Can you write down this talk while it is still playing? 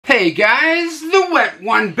Hey guys, the Wet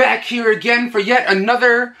One back here again for yet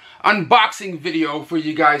another unboxing video for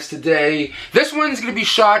you guys today. This one's going to be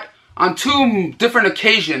shot on two different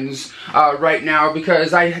occasions right now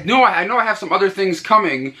because I know I have some other things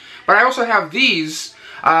coming, but I also have these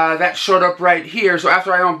that showed up right here. So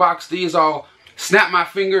after I unbox these, I'll snap my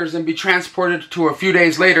fingers and be transported to a few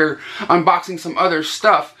days later unboxing some other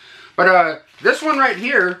stuff. But this one right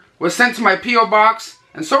here was sent to my P.O. box.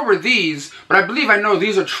 And so were these, but I believe I know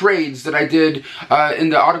these are trades that I did in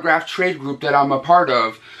the autograph trade group that I'm a part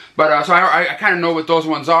of. But so I kind of know what those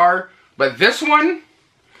ones are. But this one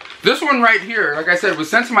right here, like I said, was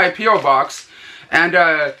sent to my P.O. box, and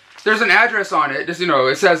there's an address on it. Just, you know,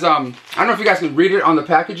 it says I don't know if you guys can read it on the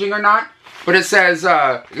packaging or not, but it says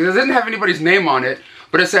it doesn't have anybody's name on it,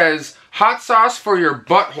 but it says hot sauce for your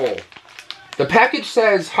butthole. The package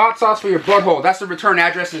says hot sauce for your butthole. That's the return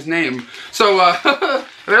address's name. So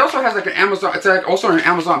it also has like an Amazon. It's like also an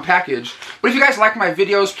Amazon package. But if you guys like my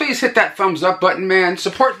videos, please hit that thumbs up button, man.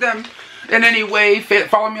 Support them in any way.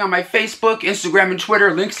 Follow me on my Facebook, Instagram, and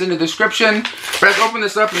Twitter. Links in the description. But let's open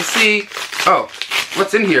this up and see. Oh,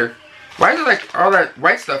 what's in here? Why is it like all that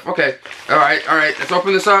white stuff? Okay. All right. Let's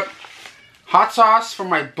open this up. Hot sauce for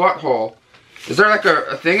my butthole. Is there like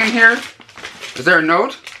a thing in here? Is there a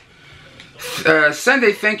note? Send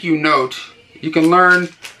a thank you note. You can learn.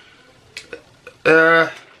 Yeah,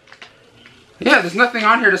 there's nothing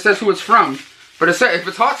on here that says who it's from. But it says if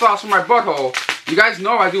it's hot sauce for my butthole, you guys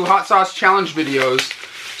know I do hot sauce challenge videos.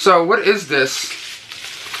 So what is this?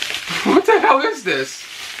 What the hell is this?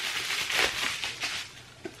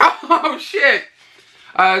 Oh shit!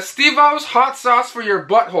 Steve-O's hot sauce for your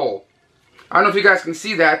butthole. I don't know if you guys can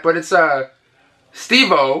see that, but it's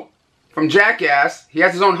Steve-O from Jackass. He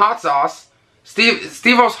has his own hot sauce.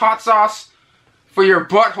 Steve-O's hot sauce for your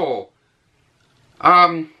butthole.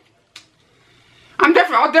 I'll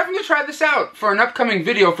definitely try this out for an upcoming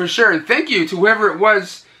video for sure. And thank you to whoever it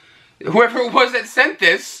was that sent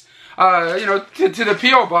this, you know, to the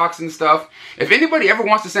P.O. box and stuff. If anybody ever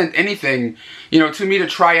wants to send anything, you know, to me to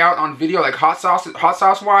try out on video, like hot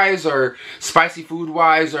sauce wise, or spicy food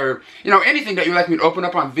wise, or you know, anything that you'd like me to open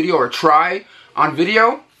up on video or try on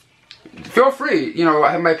video, feel free. You know,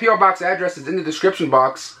 I have my P.O. box address is in the description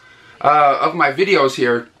box of my videos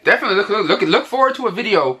here. Definitely look forward to a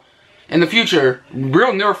video in the future,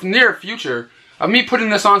 real near future, of me putting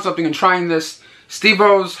this on something and trying this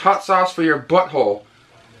Steve-O's hot sauce for your butthole.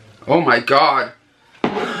 Oh my god,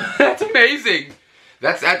 that's amazing.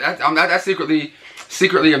 That's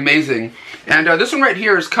secretly amazing. And this one right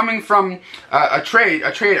here is coming from an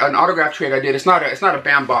autograph trade I did. It's not a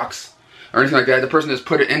BAM box or anything like that. The person has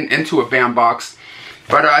put it into a BAM box.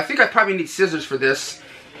 But I think I probably need scissors for this.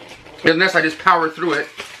 Unless I just power through it.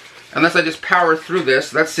 Unless I just power through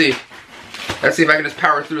this. Let's see. Let's see if I can just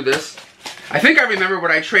power through this. I think I remember what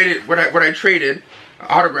I traded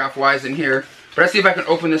autograph-wise in here. But let's see if I can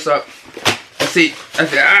open this up. Let's see.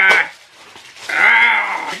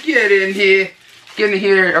 Get in here. Get in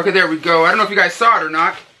here. Okay, there we go. I don't know if you guys saw it or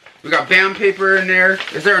not. We got BAM paper in there.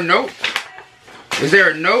 Is there a note? Is there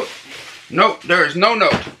a note? Nope, there is no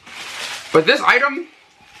note. But this item,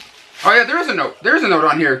 oh yeah, there is a note. There is a note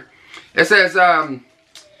on here. It says,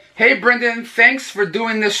 hey Brendan, thanks for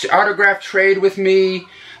doing this autograph trade with me.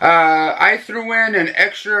 I threw in an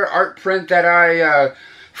extra art print that I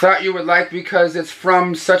thought you would like because it's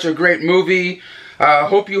from such a great movie.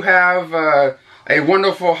 Hope you have a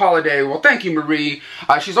wonderful holiday. Well, thank you, Marie.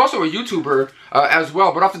 She's also a YouTuber as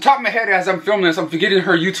well. But off the top of my head, as I'm filming this, I'm forgetting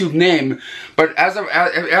her YouTube name. But as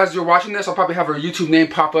you're watching this, I'll probably have her YouTube name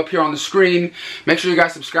pop up here on the screen. Make sure you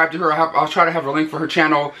guys subscribe to her. I'll try to have a link for her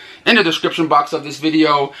channel in the description box of this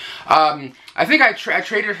video. I think I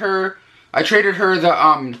traded her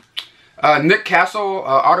the Nick Castle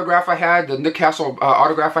autograph I had. The Nick Castle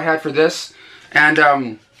autograph I had for this.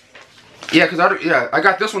 And yeah, because I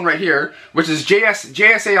got this one right here, which is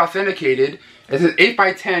JSA authenticated. It's an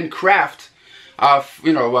 8x10 craft,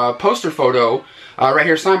 you know, poster photo right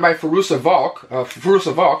here, signed by Fairuza Balk,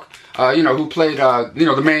 you know, who played, you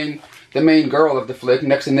know, the main girl of the flick,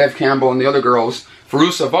 next to Nev Campbell and the other girls.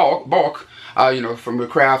 Fairuza Balk, you know, from the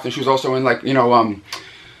craft, and she was also in, like, you know,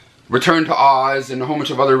 Return to Oz and a whole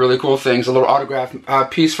bunch of other really cool things. A little autograph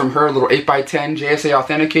piece from her, a little 8x10 JSA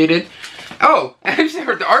authenticated. Oh, and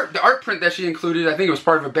the art print that she included, I think it was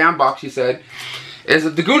part of a BAM box, she said, is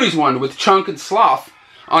the Goonies one with Chunk and Sloth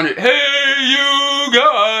on it. Hey, you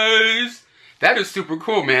guys! That is super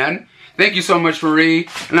cool, man. Thank you so much, Marie.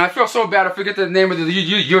 And I feel so bad I forget the name of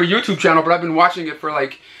your YouTube channel, but I've been watching it for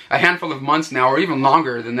like a handful of months now, or even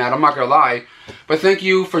longer than that, I'm not gonna lie. But thank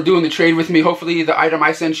you for doing the trade with me. Hopefully the item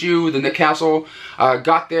I sent you, the Nick Castle,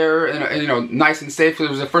 got there and, you know, nice and safe. It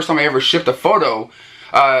was the first time I ever shipped a photo,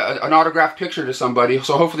 an autographed picture to somebody,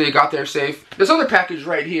 so hopefully it got there safe. This other package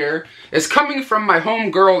right here is coming from my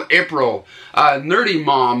homegirl April,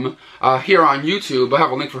 Nerdymom, here on YouTube. I'll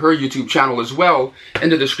have a link for her YouTube channel as well in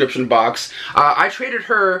the description box. I traded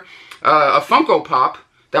her a Funko Pop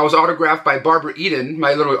that was autographed by Barbara Eden,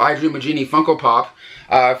 my little I Dream a Genie Funko Pop,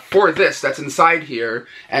 for this that's inside here.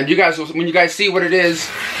 And you guys, when you guys see what it is,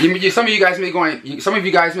 some of you guys may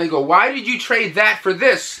go, why did you trade that for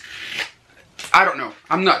this? I don't know.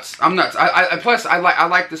 I'm nuts. I'm nuts. Plus, I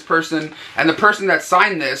like this person, and the person that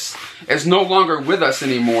signed this is no longer with us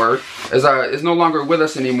anymore. Is no longer with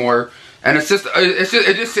us anymore, and it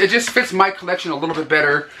just fits my collection a little bit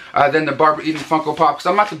better than the Barbara Eden Funko Pop. Because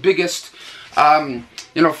I'm not the biggest,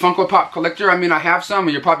 you know, Funko Pop collector. I mean, I have some,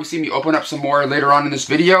 and you'll probably see me open up some more later on in this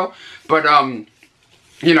video. But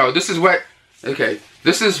you know, this is what. Okay,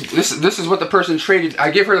 this is what the person traded. I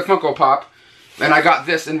gave her the Funko Pop. And I got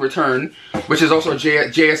this in return, which is also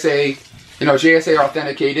JSA, you know, JSA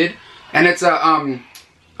authenticated, and it's a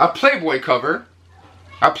Playboy cover,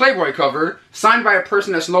 signed by a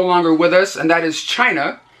person that's no longer with us, and that is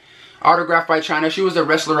China, autographed by China. She was a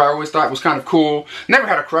wrestler I always thought was kind of cool. Never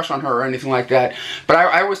had a crush on her or anything like that, but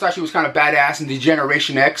I always thought she was kind of badass in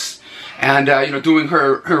Degeneration X, and you know, doing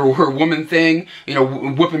her woman thing, you know,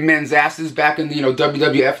 whooping men's asses back in the, you know,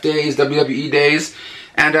 WWF days, WWE days.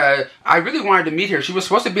 And I really wanted to meet her. She was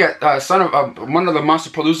supposed to be at one of the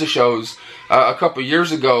Monsterpalooza shows a couple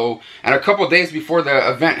years ago, and a couple days before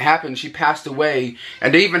the event happened, she passed away.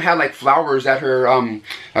 And they even had like flowers at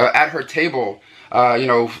her table, you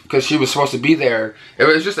know, because she was supposed to be there. It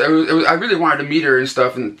was just, I really wanted to meet her and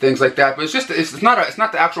stuff and things like that. But it's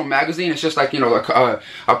not the actual magazine. It's just like, you know,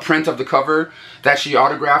 a print of the cover that she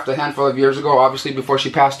autographed a handful of years ago, obviously before she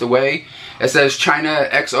passed away. It says China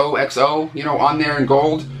XOXO, you know, on there in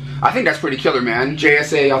gold. I think that's pretty killer, man.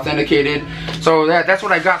 JSA authenticated. So that's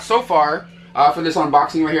what I got so far for this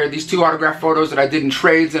unboxing right here. These two autographed photos that I did in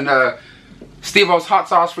trades, and Steve-O's hot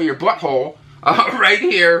sauce for your butthole right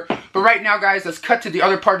here. But right now, guys, let's cut to the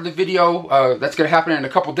other part of the video. That's going to happen in a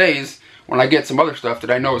couple days when I get some other stuff that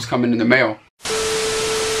I know is coming in the mail.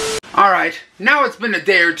 Alright, now it's been a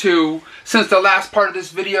day or two since the last part of this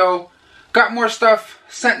video. Got more stuff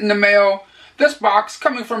sent in the mail. This box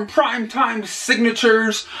coming from Primetime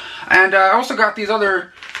Signatures. And I also got these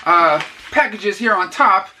other packages here on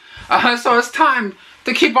top. So it's time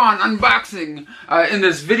to keep on unboxing in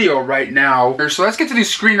this video right now. So let's get to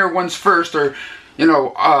these screener ones first, or, you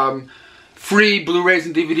know, free Blu-rays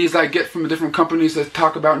and DVDs I get from different companies that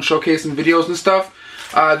talk about and showcase some videos and stuff.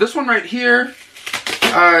 This one right here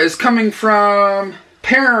is coming from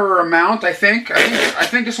Paramount, I think. I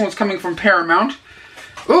think this one's coming from Paramount.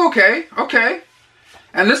 Ooh, okay.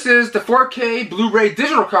 And this is the 4K Blu-ray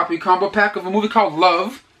digital copy combo pack of a movie called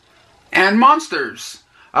Love and Monsters.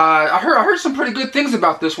 I heard some pretty good things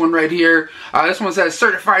about this one right here. This one says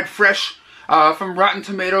certified fresh from Rotten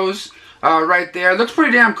Tomatoes right there. It looks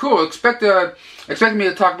pretty damn cool. Expect me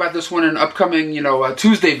to talk about this one in an upcoming, you know,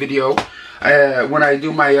 Tuesday video. When I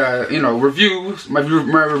do my, you know, my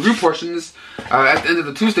review portions at the end of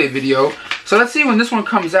the Tuesday video. So let's see when this one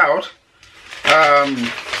comes out.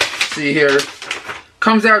 Let's see here.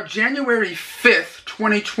 Comes out January 5th,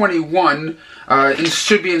 2021. It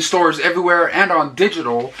should be in stores everywhere and on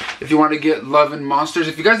digital if you want to get Love and Monsters.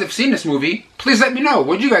 If you guys have seen this movie, please let me know.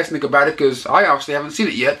 What do you guys think about it? Because I obviously haven't seen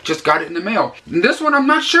it yet. Just got it in the mail. And this one, I'm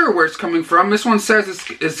not sure where it's coming from. This one says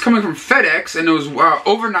it's coming from FedEx, and it was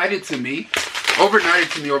overnighted to me.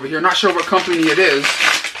 Overnighted to me over here. Not sure what company it is.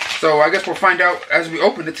 So I guess we'll find out as we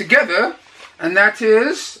open it together. And that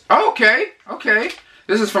is... Oh, okay.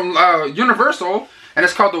 This is from Universal, and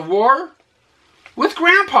it's called The War with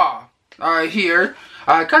Grandpa. Here.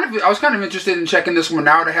 I was kind of interested in checking this one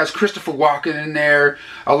out. It has Christopher Walken in there,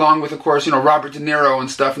 along with, of course, you know, Robert De Niro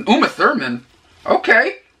and stuff, and Uma Thurman.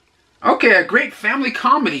 Okay, a great family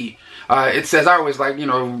comedy. It says, I always like, you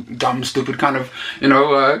know, dumb, stupid kind of, you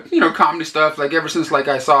know, comedy stuff. Like, ever since, like,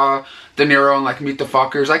 I saw De Niro and, like, Meet the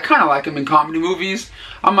Fockers, I kind of like him in comedy movies.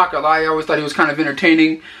 I'm not gonna lie, I always thought he was kind of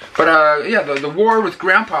entertaining. But, yeah, the War with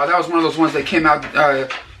Grandpa, that was one of those ones that came out,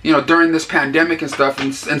 you know, during this pandemic and stuff,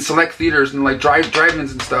 and select theaters and like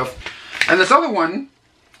drive-ins and stuff. And this other one,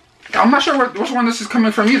 I'm not sure which one this is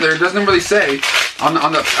coming from either. It doesn't really say on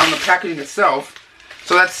the packaging itself.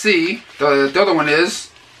 So let's see. The other one is,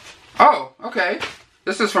 oh, okay.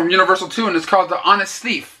 This is from Universal too, and it's called The Honest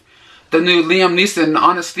Thief. The new Liam Neeson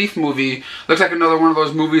Honest Thief movie. Looks like another one of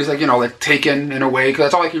those movies, like, you know, like Taken in a way, because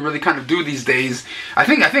that's all he can really kind of do these days. I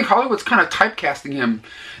think Hollywood's kind of typecasting him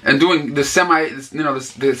and doing the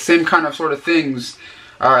the same kind of sort of things,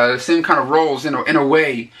 same kind of roles in a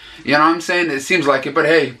way. You know what I'm saying? It seems like it, but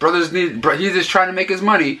hey, he's just trying to make his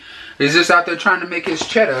money. He's just out there trying to make his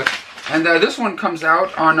cheddar. And this one comes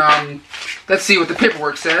out on, let's see what the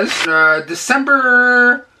paperwork says,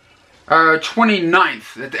 December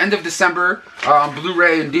 29th, at the end of December, on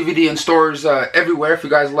Blu-ray and DVD in stores everywhere. If you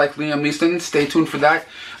guys like Liam Neeson, stay tuned for that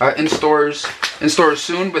in stores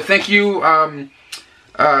soon. But thank you,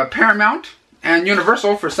 Paramount and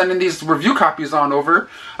Universal, for sending these review copies on over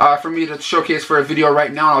for me to showcase for a video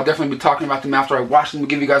right now. I'll definitely be talking about them after I watch them, to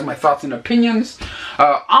give you guys my thoughts and opinions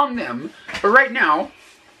on them. But right now,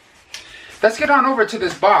 let's get on over to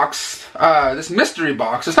this box, this mystery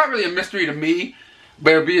box. It's not really a mystery to me,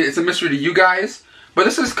 but it's a mystery to you guys. But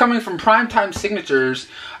this is coming from Primetime Signatures.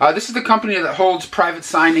 This is the company that holds private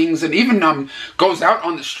signings and even goes out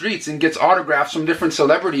on the streets and gets autographs from different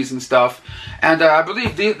celebrities and stuff. And I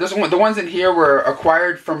believe the ones in here were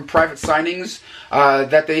acquired from private signings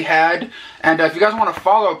that they had. And if you guys want to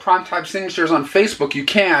follow Primetime Signatures on Facebook, you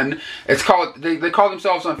can. It's called, they call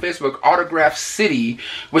themselves on Facebook Autograph City,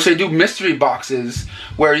 which they do mystery boxes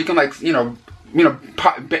where you can, like,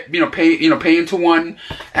 pay into one,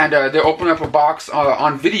 and they open up a box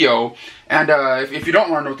on video, and if you don't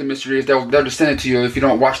want to know what the mystery is, they'll just send it to you if you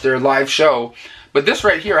don't watch their live show. But this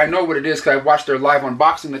right here, I know what it is because I watched their live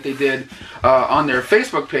unboxing that they did on their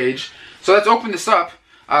Facebook page. So let's open this up.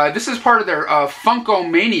 This is part of their Funko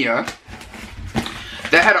Mania.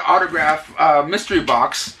 They had an autograph mystery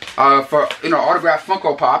box for autographed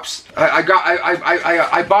Funko Pops.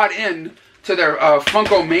 I bought in to their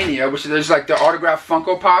Funko Mania, which is like the autographed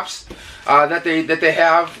Funko Pops that they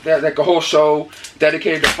have, like a whole show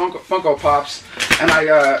dedicated to Funko Pops. And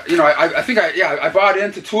I bought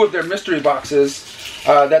into 2 of their mystery boxes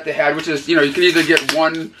that they had, which is, you can either get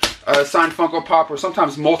one signed Funko Pop or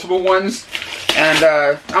sometimes multiple ones. And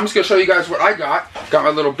I'm just gonna show you guys what I got. Got my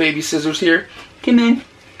little baby scissors here. Come in,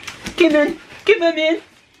 come on, come on, man.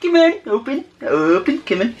 Come on, open,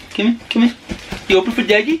 come on, come on, come on. You open for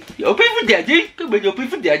daddy? You open for daddy? Come on, open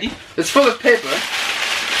for daddy. It's full of paper.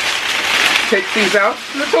 Take things out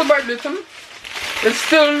little by little. It's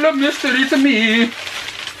still a mystery to me.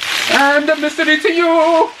 And a mystery to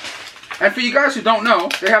you. And for you guys who don't know,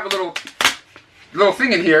 they have a little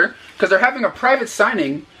thing in here, because they're having a private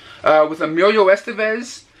signing with Emilio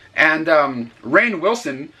Estevez and Rainn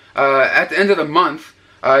Wilson at the end of the month.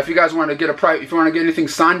 If you guys want to get if you want to get anything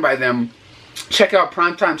signed by them, check out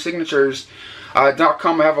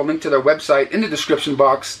PrimetimeSignatures.com. I have a link to their website in the description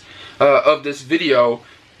box of this video.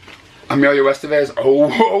 Emilio Estevez,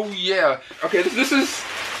 oh yeah. Okay, this is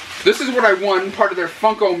what I won, part of their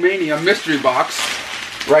Funko Mania mystery box,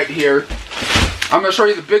 right here. I'm gonna show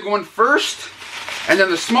you the big one first, and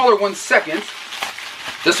then the smaller one second.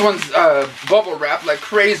 This one's bubble wrapped like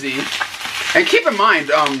crazy, and keep in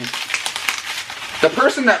mind, the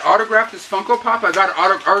person that autographed this Funko Pop, I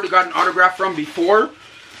already got an autograph from before,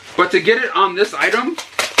 but to get it on this item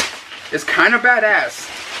is kind of badass.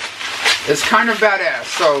 It's kind of badass.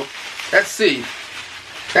 So let's see.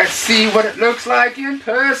 Let's see what it looks like in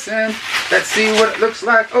person. Let's see what it looks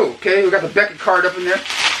like. Oh, okay, we got the Beckett card up in there.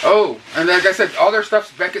 Oh, and like I said, all their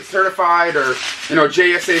stuff's Beckett certified or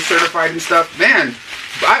JSA certified and stuff. Man,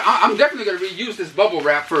 I'm definitely going to reuse this bubble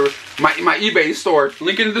wrap for my eBay store.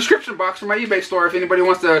 Link in the description box for my eBay store. If anybody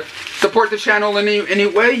wants to support the channel in any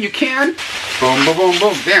way, you can. Boom, boom, boom,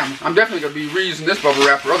 boom. Damn, I'm definitely going to be reusing this bubble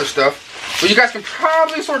wrap for other stuff. But you guys can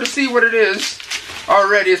probably sort of see what it is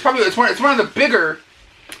already. It's one of the bigger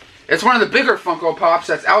Funko Pops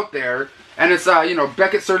that's out there. And it's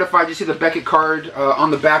Beckett certified. You see the Beckett card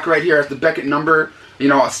on the back right here. It's the Beckett number.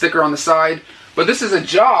 A sticker on the side. But this is a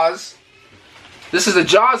Jaws. This is a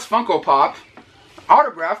Jaws Funko Pop,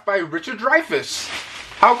 autographed by Richard Dreyfuss.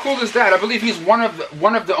 How cool is that? I believe he's one of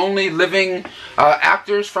the only living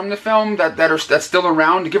actors from the film that's still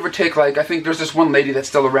around, give or take. Like, I think there's this one lady that's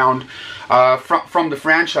still around from the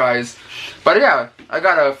franchise. But yeah, I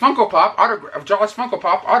got a Funko Pop Jaws Funko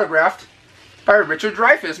Pop autographed by Richard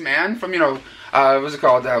Dreyfuss, man. From what's it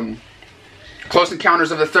called? Close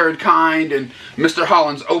Encounters of the Third Kind and Mr.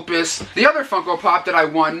 Holland's Opus. The other Funko Pop that I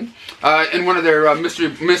won in one of their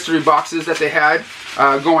mystery boxes that they had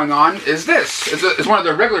going on is this. It's one of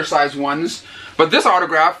their regular size ones, but this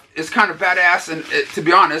autograph is kind of badass, and to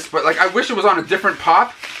be honest, but like I wish it was on a different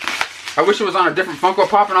pop. I wish it was on a different Funko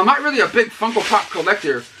Pop, and I'm not really a big Funko Pop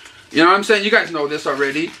collector. You know what I'm saying? You guys know this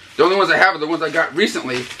already. The only ones I have are the ones I got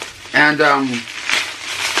recently. And,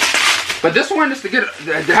 but this one is to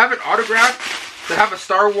have it autographed, to have a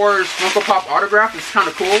Star Wars Funko Pop autograph is kind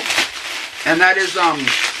of cool. And that is, am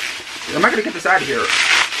I going to get this out of here?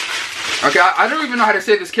 Okay, I don't even know how to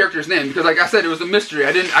say this character's name, because like I said, it was a mystery.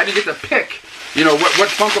 I didn't get to pick, you know, what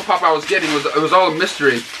Funko Pop I was getting. It was all a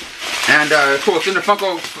mystery. And, cool, it's in a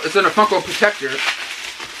Funko protector.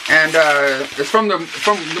 And it's from the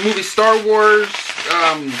movie Star Wars,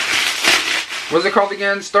 what's it called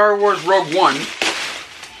again? Star Wars Rogue One.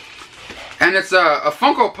 And it's a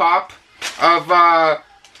Funko Pop of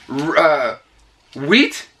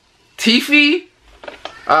Wheat Tiffy.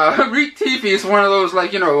 Wheat Tiffy is one of those,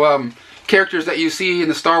 like, you know, characters that you see in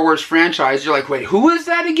the Star Wars franchise. You're like, wait, who is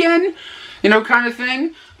that again? You know, kind of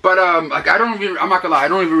thing. But like, I'm not gonna lie, I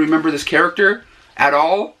don't even remember this character at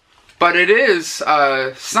all. But it is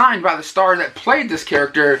signed by the star that played this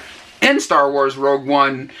character in Star Wars Rogue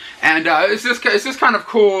One, and it's just kind of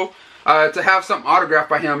cool to have something autographed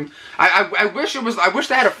by him. I wish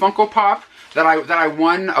they had a Funko Pop that I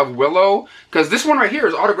won of Willow, because this one right here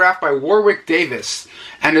is autographed by Warwick Davis,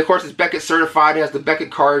 and of course it's Beckett certified. It has the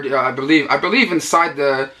Beckett card. I believe inside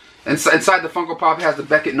the Funko Pop it has the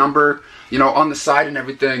Beckett number, you know, on the side and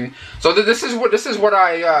everything. So this is what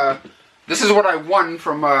I won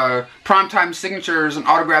from Primetime Signatures and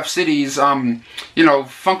Autograph City's, you know,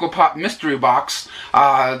 Funko Pop mystery box,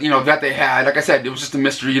 you know, that they had. Like I said, it was just a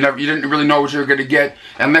mystery. You didn't really know what you were going to get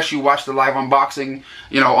unless you watched the live unboxing,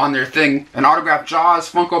 you know, on their thing. An autographed Jaws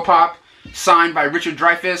Funko Pop signed by Richard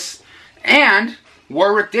Dreyfuss, and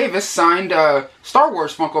Warwick Davis signed Star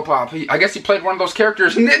Wars Funko Pop. I guess he played one of those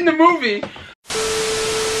characters in the movie.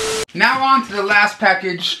 Now on to the last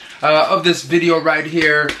package of this video right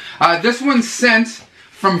here. This one's sent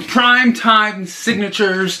from Primetime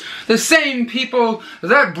Signatures, the same people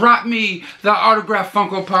that brought me the autographed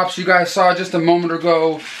Funko Pops you guys saw just a moment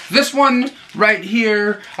ago. This one right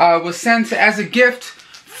here was sent as a gift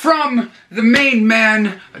from the main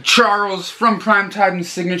man, Charles, from Primetime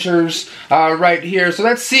Signatures right here. So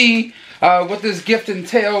let's see what this gift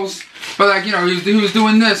entails. But like, you know, he was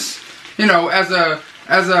doing this, you know, as a,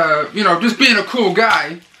 you know, just being a cool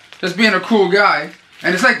guy. Just being a cool guy.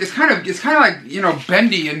 And it's like, it's kind of like, you know,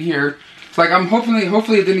 bendy in here. It's like, I'm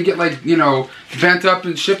hopefully it didn't get, like, you know, bent up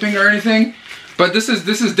in shipping or anything. But this is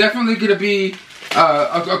definitely going to be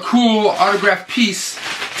a cool autographed piece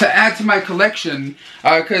to add to my collection.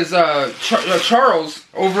 Because Charles,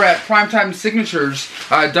 over at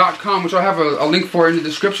PrimetimeSignatures.com, which I'll have a link for in the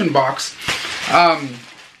description box,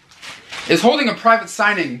 is holding a private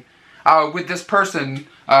signing with this person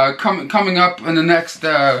coming up in the next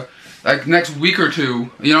like next week or two.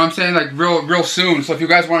 You know what I'm saying? Like real soon. So if you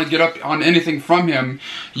guys want to get up on anything from him,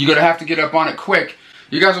 you're gonna have to get up on it quick.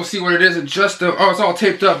 You guys will see what it is in just a, oh, it's all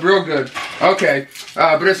taped up real good. Okay,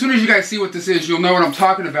 but as soon as you guys see what this is, you'll know what I'm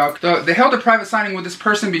talking about. They held a private signing with this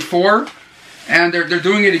person before, and they're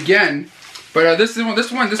doing it again. But this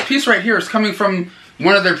piece right here is coming from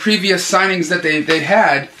one of their previous signings that they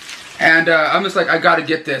had. And I'm just like, I gotta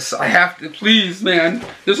get this. I have to, please, man.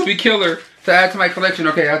 This will be killer to add to my collection.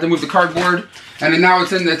 Okay, I have to move the cardboard, and then now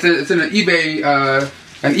it's in an eBay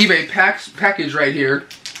package right here.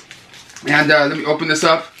 And let me open this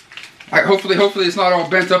up. Hopefully it's not all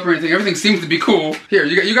bent up or anything. Everything seems to be cool. Here,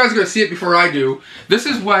 you guys are gonna see it before I do. This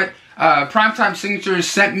is what Primetime Signatures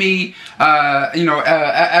sent me, you know,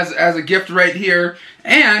 as a gift right here.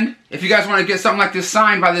 And if you guys want to get something like this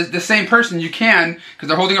signed by the same person, you can, because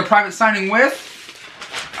they're holding a private signing with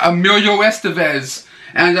Emilio Estevez.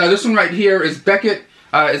 And this one right here is Beckett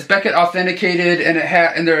authenticated,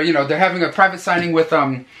 and they're having a private signing with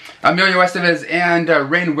Emilio Estevez and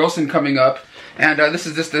Rainn Wilson coming up. And this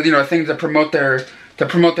is just a thing to promote their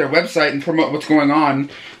website and promote what's going on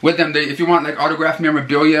with them. If you want like autographed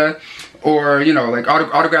memorabilia or, you know, like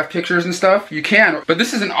autographed pictures and stuff, you can. But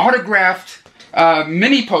this is an autographed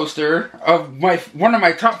mini poster of one of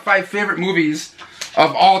my top 5 favorite movies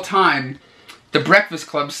of all time, The Breakfast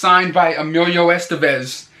Club, signed by Emilio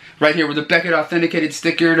Estevez. Right here with the Beckett authenticated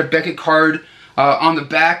sticker, the Beckett card on the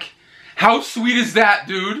back. How sweet is that,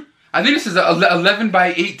 dude? I think this is an 11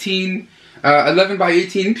 by 18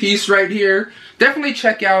 piece right here. Definitely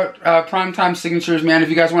check out Primetime Signatures, man, if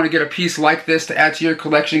you guys want to get a piece like this to add to your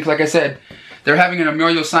collection. Because like I said, they're having an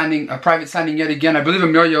Emilio signing, a private signing yet again. I believe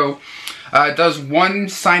Emilio does one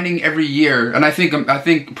signing every year, and I think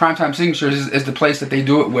Primetime Signatures is the place that they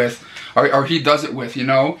do it with, or he does it with, you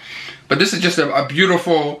know. But this is just a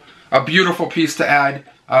beautiful piece to add,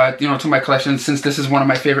 you know, to my collection, since this is one of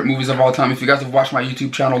my favorite movies of all time. If you guys have watched my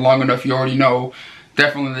YouTube channel long enough, you already know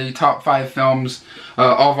definitely the top 5 films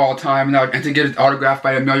of all time. And to get it autographed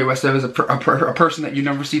by Emilio Estevez, a person that you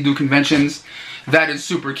never see do conventions, that is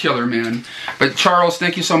super killer, man. But Charles,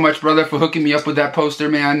 thank you so much, brother, for hooking me up with that poster,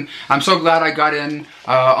 man. I'm so glad I got in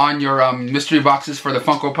on your mystery boxes for the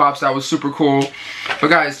Funko Pops. That was super cool. But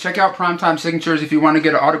guys, check out Primetime Signatures if you want to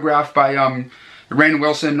get an autograph by Rainn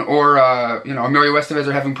Wilson or you know, Emilio Estevez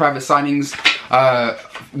are having private signings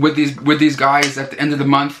with these guys at the end of the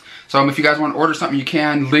month. So if you guys want to order something, you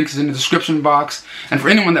can. Link is in the description box. And for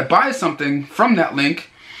anyone that buys something from that link,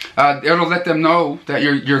 it'll let them know that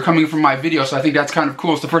you're coming from my video. So I think that's kind of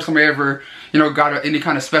cool. It's the first time I ever, you know, got any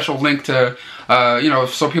kind of special link to, you know,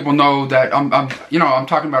 so people know that I'm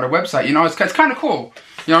talking about a website. You know, it's kind of cool.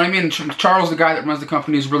 You know what I mean? Charles, the guy that runs the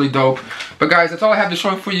company, is really dope. But guys, that's all I have to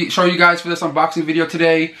show you guys for this unboxing video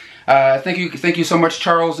today. Thank you so much,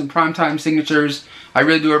 Charles and Primetime Signatures. I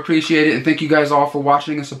really do appreciate it, and thank you guys all for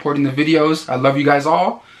watching and supporting the videos. I love you guys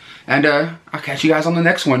all, and I'll catch you guys on the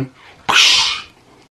next one.